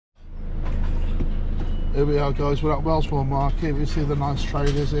Here we are, guys. We're at Wellesbourne Market. We see the nice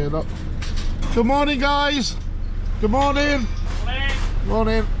traders here. Look. Good morning, guys. Good morning. Morning.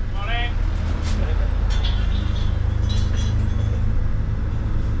 Morning. Morning.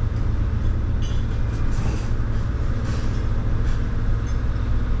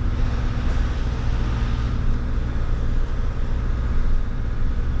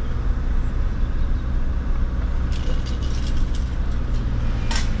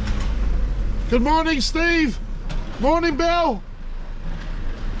 Good morning, Steve. Morning, Bill.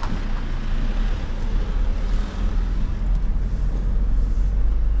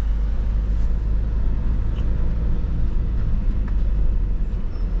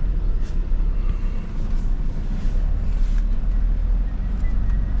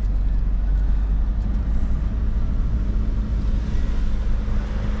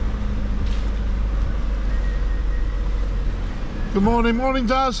 Good morning, morning,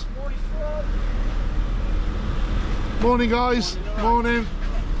 Daz. Morning, guys. Morning.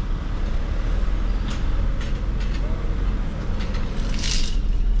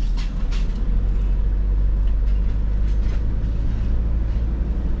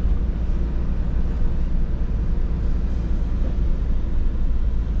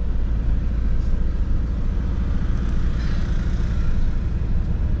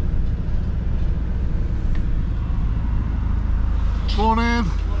 Morning.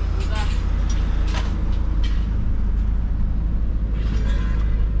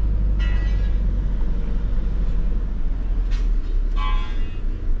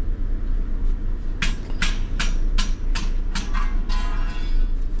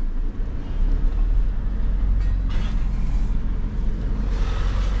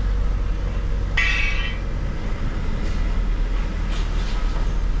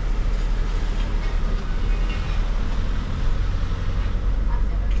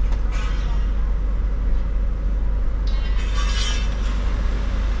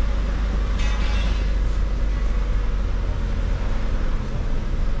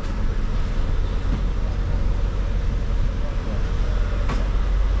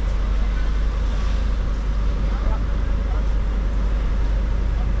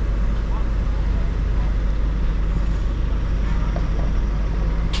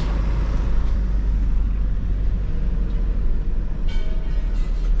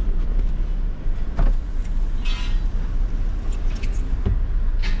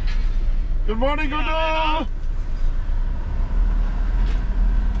 Good morning, Goodall.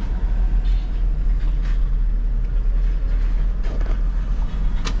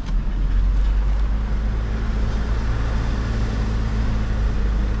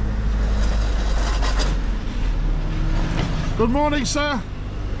 Good morning, sir.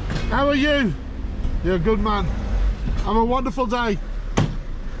 How are you? You're a good man. Have a wonderful day.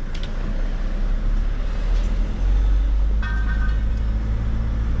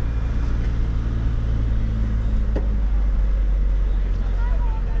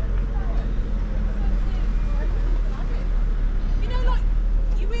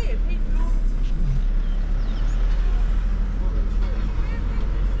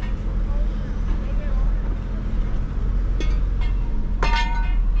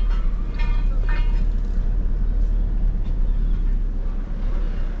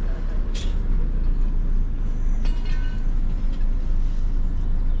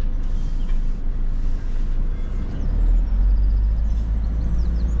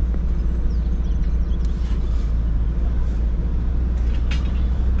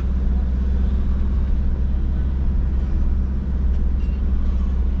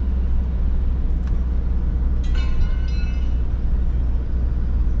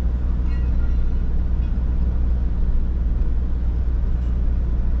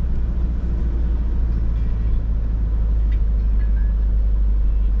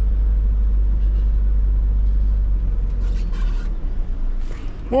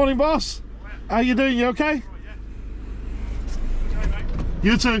 Morning, boss. How you doing? You okay?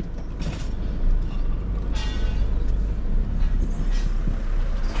 You too.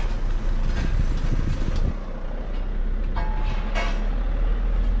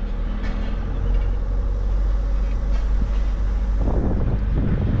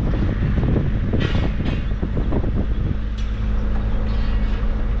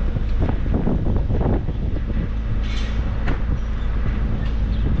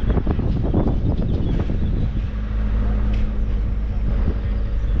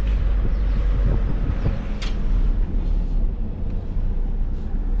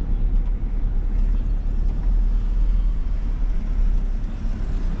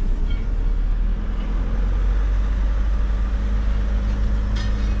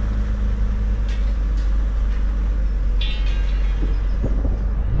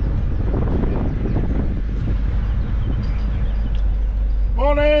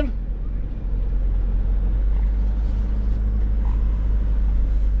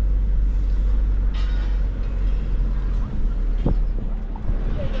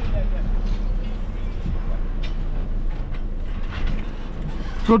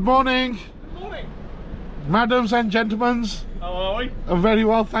 Good morning. Good morning. Madams and gentlemen. How are we? Very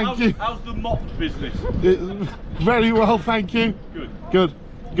well, thank you. How's the mop business? Very well, thank you. Good. Good.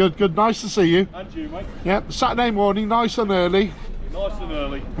 Good, good. Nice to see you. And you, mate? Yep, Saturday morning, nice and early. Nice and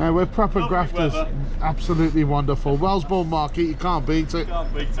early. We're proper Lovely grafters. weather. Absolutely wonderful. Wellesbourne Market, you can't beat it.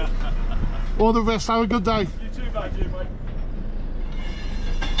 Can't beat it. All the best, have a good day. You too, mate, you, mate.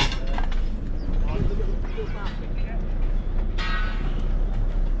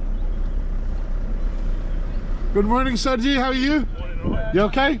 Good morning, Sergi. How are you? Morning, right? You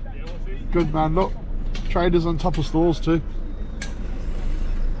okay? Yeah, what's it? Good man, look. Traders on top of stalls too.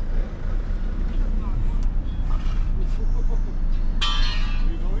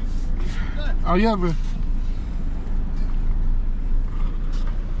 Oh yeah, man.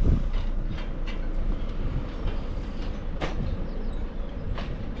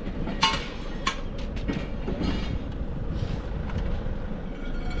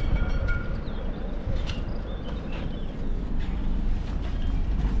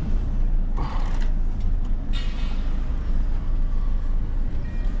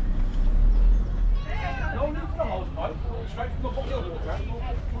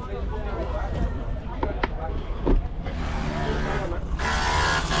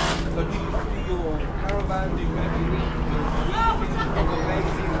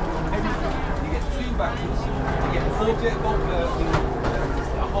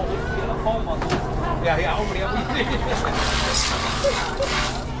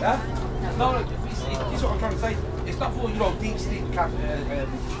 No, it's what I'm trying to say. It's not for, you know, deep sleep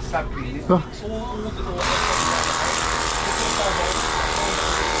slab cleaning. It's all the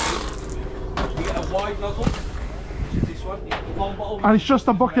You get a wide nozzle, which is this one. You get the one bottle. And it's just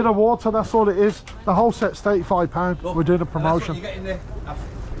a bucket of water, that's all it is. The whole set's £35. Look, we're doing a and promotion. That's what you get in there.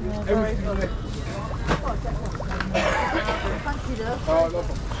 Everything in there. Thank you, though.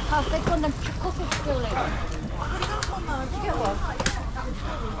 How's they got them coffee still in? Did you get one?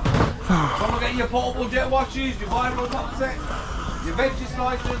 Come and get your portable jet washers, your viral mop set, your veggie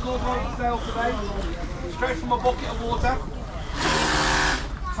slicers, all on sale today. Straight from a bucket of water.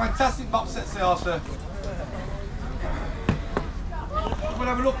 Fantastic mop sets they are, sir. Come and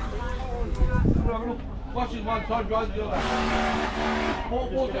have a look. Come and have a look. Washers one side, dries the other.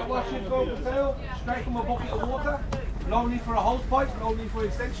 Portable jet washers go for sale, straight from a bucket of water. No need for a hose pipe, no need for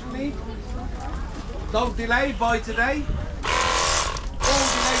extension lead. Don't delay, buy today. All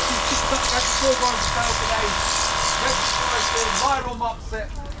delays just up at the store going for sale today. Veggie slicers, viral mop set,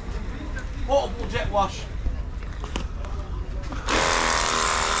 portable jet wash.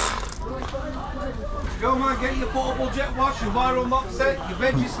 Go man, get your portable jet wash, your viral mop set, your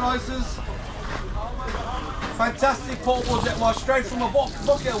veggie slicers. Fantastic portable jet wash, straight from a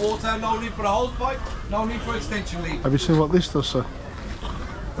bucket of water, no need for a hose pipe, no need for extension lead. Have you seen what this does, sir?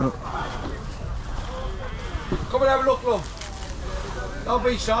 Come and have a look, love. Don't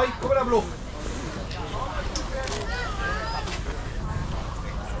be shy, come and have a look.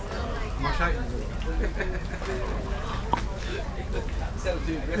 Am I shy? Sounds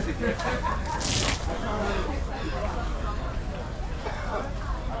too aggressive.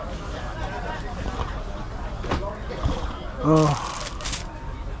 Oh.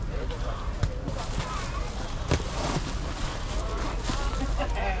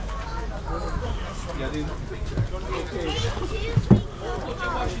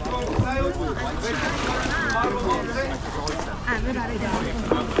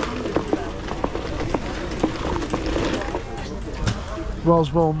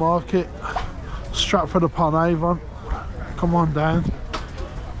 Wellesbourne Market, Stratford upon Avon. Come on down.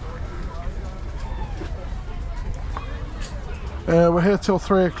 We're here till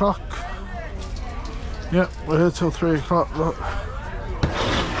 3 o'clock. Yep, we're here till 3 o'clock. Look.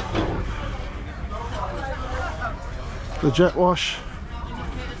 The jet wash.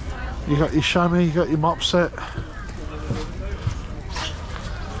 You got your chamois, you got your mop set.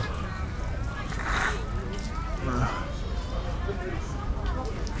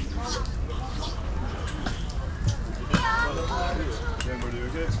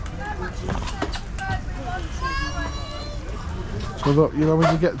 So look, you know,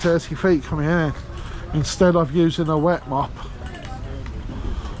 when you get dirty feet coming in, instead of using a wet mop,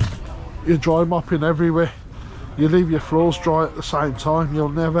 you're dry mopping everywhere. You leave your floors dry at the same time. You'll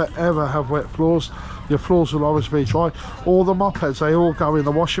never ever have wet floors. Your floors will always be dry. All the mop heads, they all go in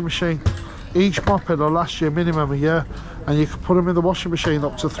the washing machine. Each mop head will last you a minimum a year, and you can put them in the washing machine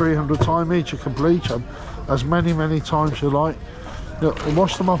up to 300 times each. You can bleach them as many times you like. You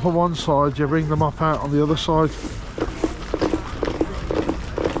wash them up on one side, you bring them up out on the other side.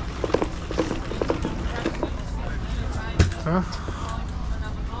 Yeah.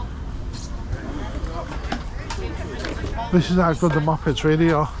 This is how good the mopeds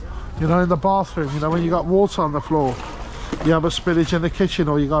really are. You know, in the bathroom, you know, when you got water on the floor, you have a spillage in the kitchen,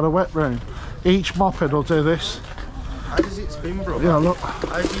 or you got a wet room, each moped will do this. How does it spin, bro? Yeah, look.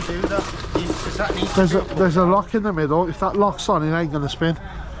 How do you do that? Does that need to There's a lock in the middle. If that lock's on, it ain't going to spin.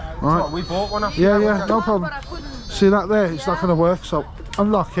 Right. What, we bought one off Yeah, you, yeah, no problem. See that there? It's not going to work, so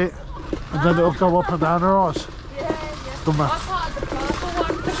unlock it, and then it'll go up and down, alright? Good man.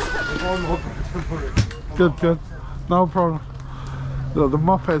 Good, good. No problem. Look, the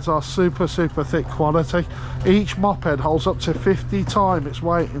mopeds are super thick quality. Each moped holds up to 50 times its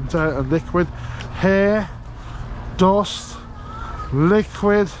weight in dirt and liquid. Hair, dust,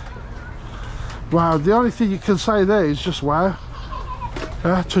 liquid. Wow, the only thing you can say there is just wow.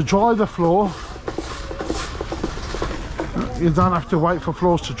 To dry the floor, you don't have to wait for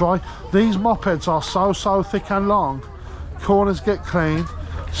floors to dry. These mopeds are so thick and long. Corners get cleaned,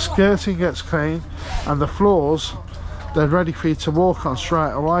 skirting gets cleaned, and the floors, they're ready for you to walk on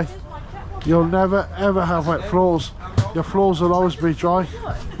straight away. You'll never ever have wet floors. Your floors will always be dry.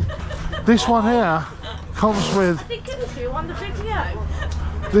 This one here comes with I think it was you on the video.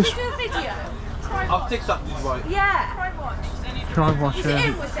 this. Did you do a video? I've TikTok this right. Yeah. Try and watch Is it it.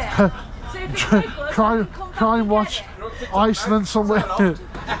 in, was it? So if it's no good, Try then come back and and watch get it. Iceland somewhere.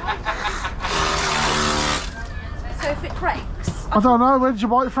 So if it breaks, I don't know, where did you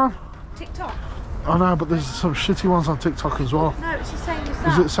buy it from? TikTok. I know, but there's some shitty ones on TikTok as well. No, it's the same as Is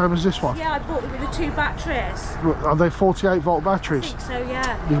that. it the same as this one? Yeah, I bought it with the 2 batteries. Are they 48-volt I batteries? think so,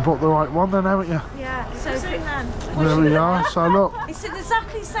 yeah. You bought the right one then, haven't you? Yeah. So if it, There we are. So look, it's in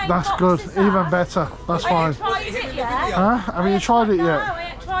exactly the same that's box good. as Even that. better. That's I fine. ain't tried it yet. Huh? Haven't you tried it No, yet?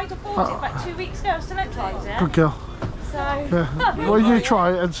 I ain't tried. I bought it about 2 weeks ago. I still ain't tried it. Good girl. So, Yeah. Well, you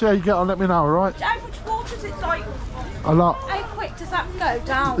try it and see how you get on. Let me know, alright? how much water is it like? A lot. How quick does that go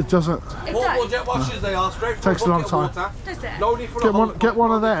down? It doesn't. It Portable does. jet washers they are, straight from Takes a a long bucket of time. water. Does it? No need for Get a one- hose get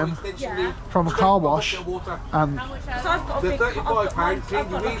one of pipe, them no extension Yeah. lead, From a straight car from wash. bucket of water. And So I've got a They're big £35, clean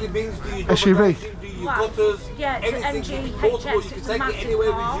your wheelie bins, do your double SUV. glazing, do your Wow. gutters, Yeah, it's an anything MG portable, you HS, can it's a take it massive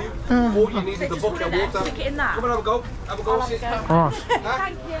anywhere car. with you. All you need So is a just bucket put of it there, water. stick it in that. Come on, have a go. Have a go, I'll have a sit. go. alright.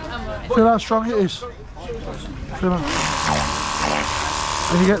 Thank you. Feel how strong it is. Feel that?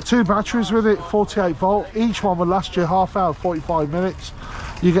 And you get 2 batteries with it, 48-volt. Each one will last you half hour, 45 minutes.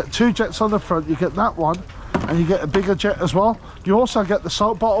 You get 2 jets on the front. You get that one, and you get a bigger jet as well. You also get the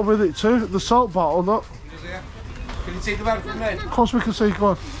soap bottle with it too. The soap bottle, look. Can you see the van from there? Of course we can see. Go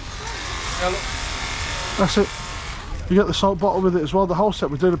on. Yeah, look. That's it. You get the soap bottle with it as well. The whole set,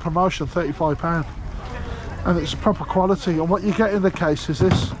 we're doing a promotion, £35. And it's proper quality. And what you get in the case is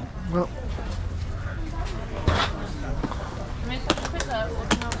this. Look.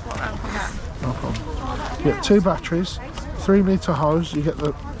 No problem. You get 2 batteries, 3-metre hose, you get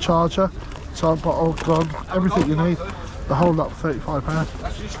the charger, soap bottle, gun, everything you need. The whole lot for £35.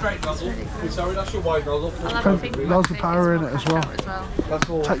 That's your straight nozzle. Sorry, that's your wide nozzle. Loads of power in it as well. That's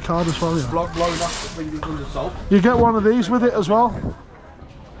all. Take card as well, yeah. Blowing off when you're under salt. You get one of these with it as well.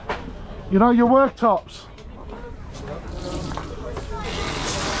 You know your worktops.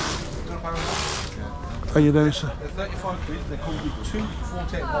 How you doing, sir? They're 35 quid, they come with 2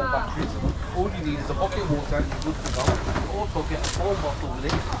 48-volt batteries. All you need is a bucket of water and you're good to go. You also get a foam bottle with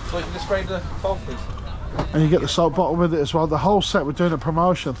it, so you can just spray the foam, please. And you get the soap bottle with it as well. The whole set, we're doing a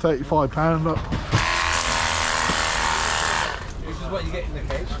promotion, £35. Look. This is what you get in the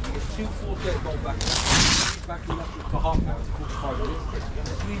case. You get 2 48-volt batteries. These batteries last you for half an hour to 45 minutes. You get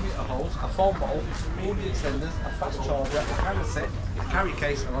a 3-metre hose, a foam bottle, all the extenders, a fast charger, a camera set, a carry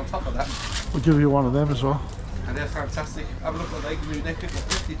case, and on top of that, We'll give you one of them as well. and they're fantastic. Have a look at what they can do. They fit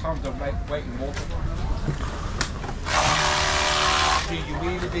 50 times their weight in water. Do your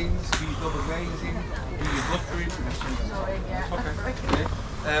wheelie bins, do your double glazing, do your buffering. Okay.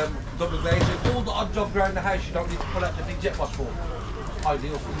 Yeah. Double glazing, all the odd jobs around the house you don't need to pull out the big jet wash for.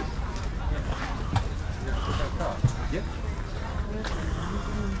 Ideal for you. Yeah.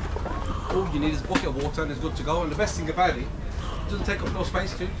 All you need is a bucket of water and it's good to go. And the best thing about it doesn't take up no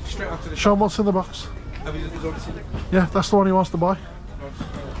space too. Straight onto the Show 'em what's in the box. Have you already seen it? Yeah, that's the one he wants to buy.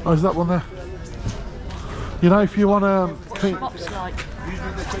 Oh, is that one there? You know, if you want to clean, Usually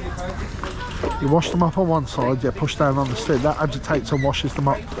they're £20. you wash them up on one side, you push down on the stick, that agitates and washes them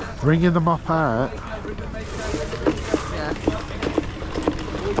up. Bringing them up out.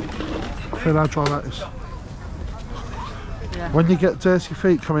 Feel how dry that is. When you get dirty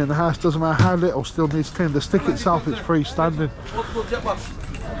feet coming in the house, doesn't matter how little, still needs clean. The stick itself is freestanding. What's the jet wash?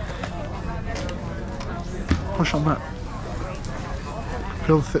 Push on that.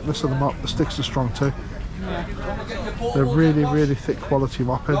 Feel the thickness of the mop. The sticks are strong too. They're really thick quality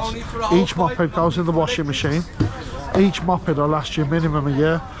mopeds. Each moped goes in the washing machine. Each moped will last you minimum a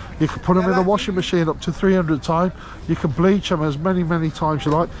year. You can put them in the washing machine up to 300 times. You can bleach them as many times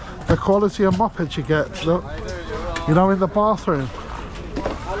you like. The quality of mopeds you get, look, you know, in the bathroom,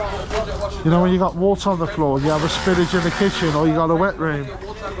 you know, when you got water on the floor, you have a spillage in the kitchen, or you got a wet room.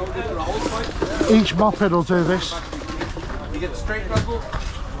 Each moped will do this.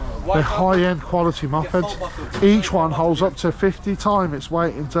 They're high-end quality mopeds. Each one holds up to 50 times its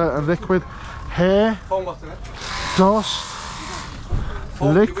weight in dirt and liquid. Hair, dust,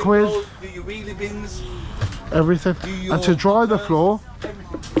 liquid, everything. And to dry the floor,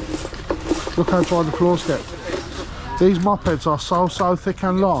 look how dry the floors get. These mopeds are so thick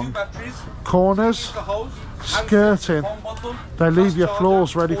and long. Corners, skirting, they leave your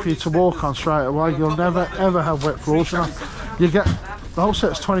floors ready for you to walk on straight away. You'll never ever have wet floors. You get the whole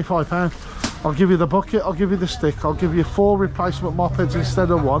set's £25. I'll give you the bucket, I'll give you the stick, I'll give you 4 replacement mopeds instead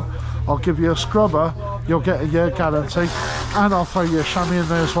of 1. I'll give you a scrubber, you'll get a year guarantee, and I'll throw you a chamois in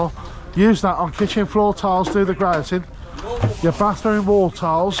there as well. Use that on kitchen floor tiles, do the grouting, your bathroom wall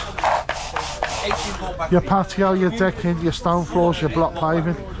tiles, your patio, your decking, your stone floors, your block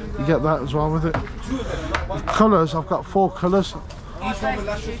paving. You get that as well with it. Colours, I've got 4 colours.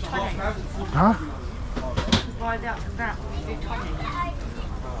 Huh?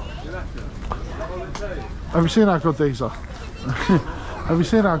 Have you seen how good these are? Have you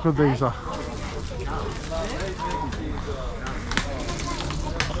seen how good these are?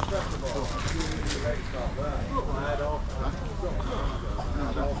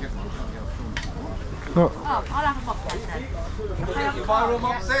 Look. Oh, I'll have a mop then. You buy a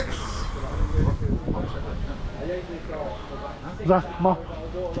mop set? Zach, mop.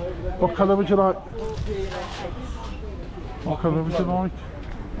 What colour would you like? What colour would you like?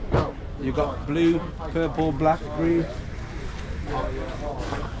 You got blue, purple, black, green.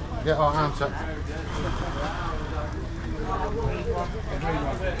 Get our answer.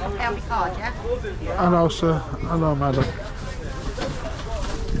 Pay on my card, yeah? Hello, sir. Hello, madam.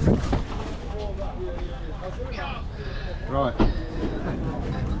 Right.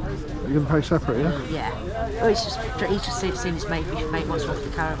 You're going to pay separate, yeah? Yeah. Oh, he's just seen his mate wants off the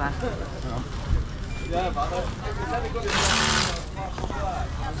caravan.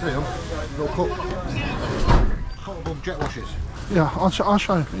 See them? Little cuttable jet washers. Yeah, I'll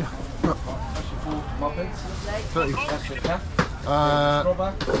show you. Yeah. 30.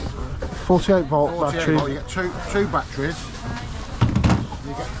 48 volt 48 battery. volt. You get two batteries.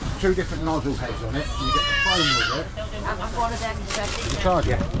 You get 2 different nozzle heads on it. You get the phone with it. I've one of them, The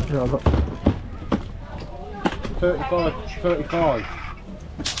charger. Yeah, look. 35.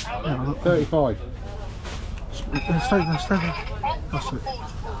 Yeah, look. 35. Stay there. That's it.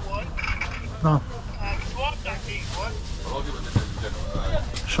 No.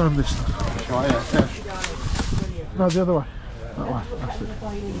 Show him this. Right, yeah. No, the other way. That way. That's it.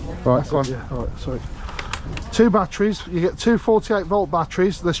 Right, go on. Yeah, alright, sorry. 2 batteries. You get 2 48 volt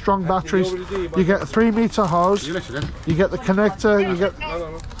batteries. They're strong batteries. You get a 3 metre hose. You listening? You get the connector. You get.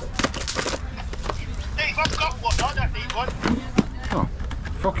 Oh,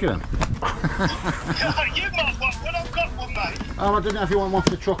 fuck you then. You might want one, I've got one, mate. Oh, I didn't know if you want one for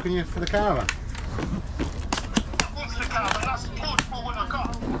the truck and you for the caravan. That one's the car, but that's the portable one I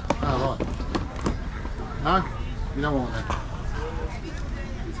got. Oh, right. No? You don't want one then?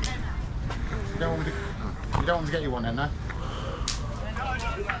 You don't want me to get you one then, no?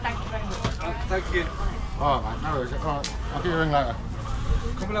 Thank you. Alright, mate, no worries. Alright, I'll give you a ring later.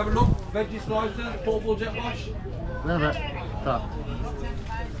 Come and have a look. Veggie slices, portable jet wash. In a bit. Ta.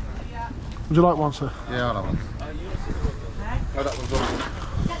 Would you like one, sir? Yeah, I'll have one. Oh, that one's on.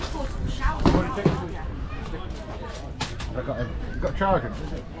 You've got a charger? I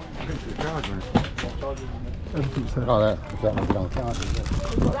think it's a charger. Everything's there. Oh, there. That one's on the charger.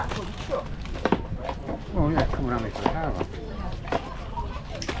 Oh, yeah, come around me for the caravan.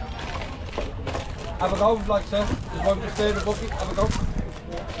 Have a go, like so. There's one just there in the bucket. Have a go.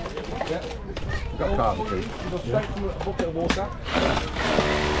 Yeah. You've got a caravan too. You go straight from a bucket of water.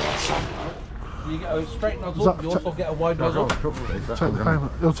 You get a straight nozzle. You also get a wide nozzle. Take the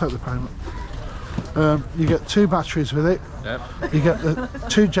payment. You'll take the payment. You get 2 batteries with it. Yep. You get the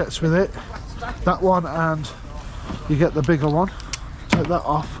 2 jets with it. That one, and you get the bigger one. Take that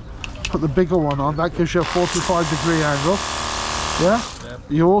off. Put the bigger one on. That gives you a 45-degree angle. Yeah. Yep.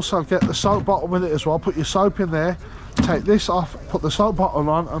 You also get the soap bottle with it as well. Put your soap in there. Take this off. Put the soap bottle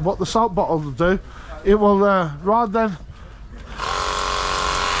on, and what the soap bottle will do, it will rather than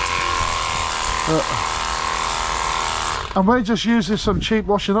and we're just using some cheap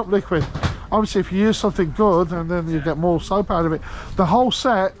washing up liquid. Obviously, if you use something good, and then you get more soap out of it. The whole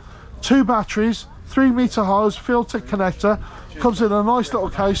set, 2 batteries, 3-metre hose, filter connector, comes in a nice little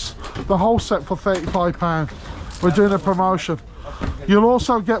case, the whole set for £35. We're doing a promotion. You'll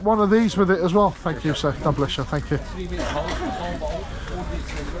also get one of these with it as well. Thank you, sir. God bless you. Thank you. 3-metre hose, foam bottle, all the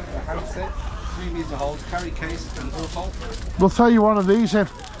extender, the handset, 3-metre hose, carry case, and also. We'll throw you one of these in.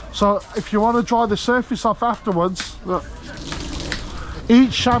 So if you want to dry the surface off afterwards, look.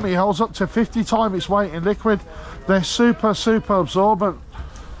 Each chamois holds up to 50 times its weight in liquid. They're super absorbent.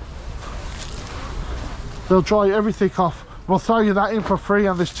 They'll dry everything off. We'll throw you that in for free,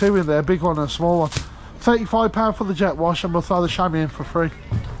 and there's 2 in there, big one and a small one. £35 for the jet wash, and we'll throw the chamois in for free.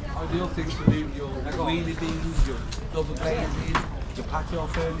 Ideal things to do, your wheelie bins, your double glazing, your patio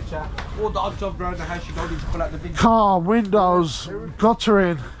furniture, all the odd job around the house you don't need to pull out the bin. Car, windows,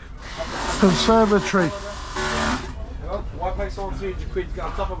 guttering, conservatory. Why pay someone 300 quid to get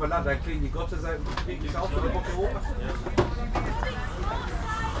on top of a ladder and clean your gutters out and clean yourself with a bucket of water?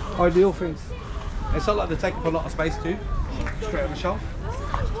 Ideal things. It's not like they take up a lot of space too. Straight on the shelf.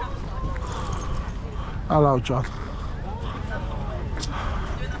 Hello, John.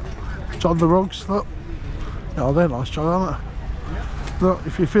 John the rugs, look. Oh, they're nice, John, aren't they? Look,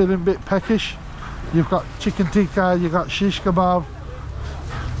 if you're feeling a bit peckish, you've got chicken tikka, you've got shish kebab.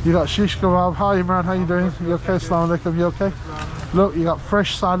 You got shish kebab. Hi Imran, how you doing? You okay? Assalamu alaikum, you okay? Look, you got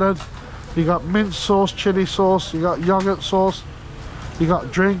fresh salad, you got mint sauce, chili sauce, you got yogurt sauce, you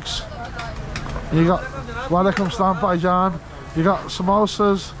got drinks, you got walaikum salam bhaijan, you got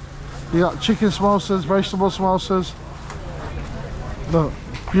samosas, you got chicken samosas, vegetable samosas. Look,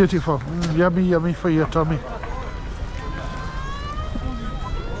 beautiful. Yummy for your tummy.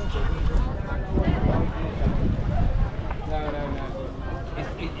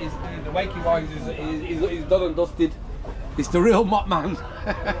 The wakey wise is done and dusted. It's the real mop man.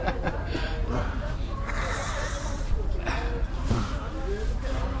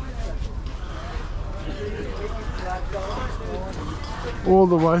 All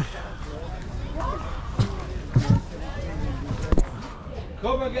the way.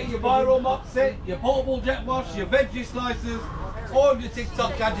 Come and get your viral mop set, your portable jet wash, your veggie slicers, all your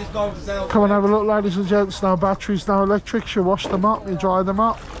TikTok gadgets going for sale. Come and have a look, ladies and gents. No batteries, no electrics. You wash them up, you dry them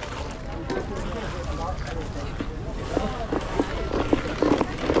up.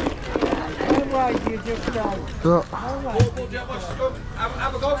 Look. Portable jet wash,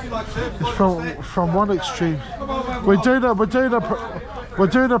 have a go if you like, sir. From one extreme. We're doing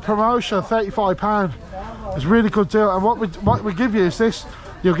a promotion, £35. It's a really good deal, and what we give you is this.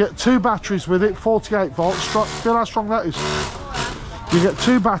 You'll get 2 batteries with it, 48 volts. Feel how strong that is. You get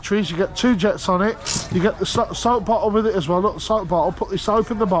 2 batteries, you get 2 jets on it. You get the soap bottle with it as well. Look, the soap bottle. Put the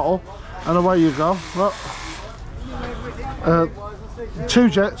soap in the bottle, and away you go. Look. 2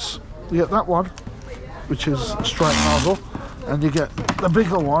 jets. You get that one, which is a straight nozzle, and you get the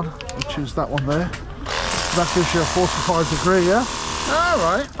bigger one, which is that one there. That gives you a 45-degree, yeah?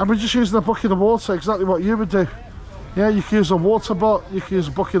 Alright. And we're just using a bucket of water, exactly what you would do. Yeah, you can use a water butt, you can use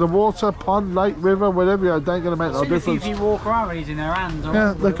a bucket of water, pond, lake, river, whatever, they ain't going to make no difference. If you walk around with these in their hands.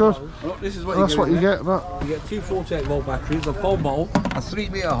 Yeah, they're good. Look, this is what That's what you get. Look. You get 2 48-volt batteries, a foam bottle, a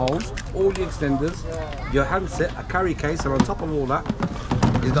 3-metre hose, all the extenders, your handset, a carry case, and on top of all that,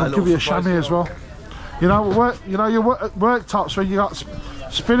 you've got I'll give you a chamois as well. You know, your worktops when you got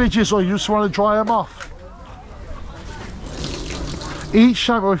spillages or you just want to dry them off. Each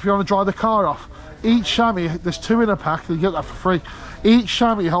chamois, if you want to dry the car off, each chamois, there's 2 in a pack, you get that for free. Each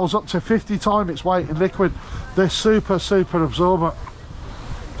chamois holds up to 50 times its weight in liquid. They're super absorbent.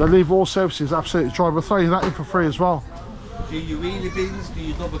 They leave all surfaces absolutely dry. We'll throw you that in for free as well. Do you wheelie bins? Do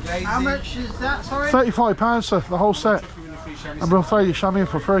you double glazing? How much is that, sorry? £35, sir, the whole set. And we'll throw you chamois in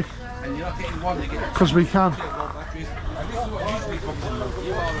for free. And you're not getting one, you get because we can. And this is what usually comes in.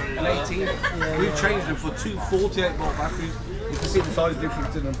 An 18. We've changed them for 2 48-volt batteries. You can see the size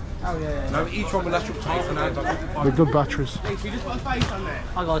difference in them. Oh yeah. Now each one will last you up to half an hour. They're good batteries. Hey, can you just put a face on there?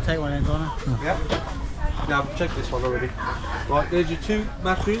 I gotta take one in, don't I? Yeah. Now check this one already. Right, there's your 2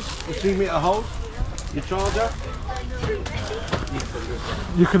 batteries, the 3-metre hose, your charger.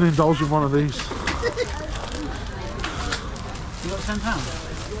 You can indulge in one of these. You got £10?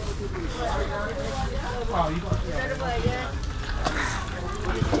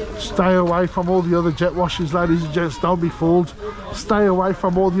 Stay away from all the other jet washers, ladies and gents. Don't be fooled. Stay away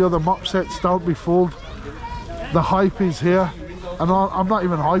from all the other mop sets. Don't be fooled. The hype is here, and I'm not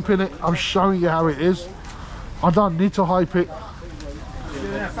even hyping it. I'm showing you how it is. I don't need to hype it.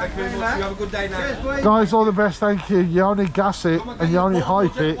 Thank you very much. You have a good day now. Guys, all the best. Thank you. You only gas it and you only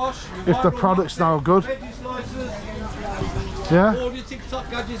hype it if the product's now good. Yeah?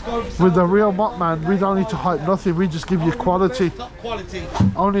 With the real mop man, we don't need to hype nothing. We just give you quality. Top quality.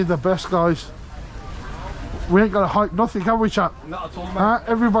 Only the best, guys. We ain't got to hype nothing, have we, chap? Not at all, mate.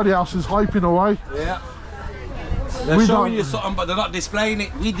 Everybody else is hyping away. Yeah. They're We showing don't- you something, but they're not displaying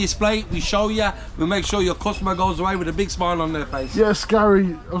it. We display it, we show you, we make sure your customer goes away with a big smile on their face. Yes,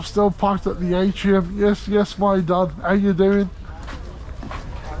 Gary, I'm still parked at the atrium. Yes, yes, my dad. How you doing?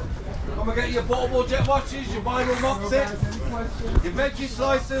 Come and get your portable jet watches, your vinyl mock set, your veggie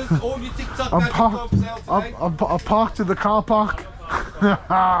slicers, all your TikTok I'm gadgets on parked. sale today. I'm parked in the car park.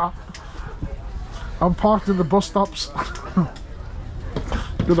 I'm parked in the bus stops.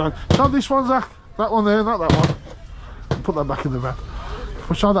 Good man. Show this one, Zach. That one there, not that one. Put that back in the van.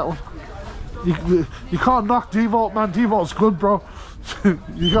 Well, show that one. You can't knock Devolt, man. Devolt's good, bro.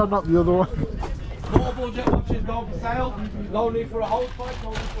 You can't knock the other one. Portable jet watches go for sale. No need for a hose pipe, no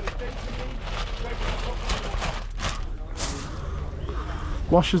need for a fence.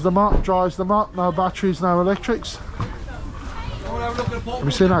 Washes them up, dries them up. No batteries, no electrics. Come and have a look at the portable. Have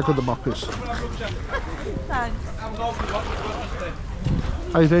you seen how good the mop is? Thanks. Have a go for watches there.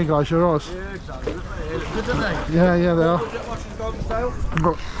 How you doing, guys? You alright? Yeah, exactly. Good, don't they? Yeah, they are. Portable jet watches go for sale.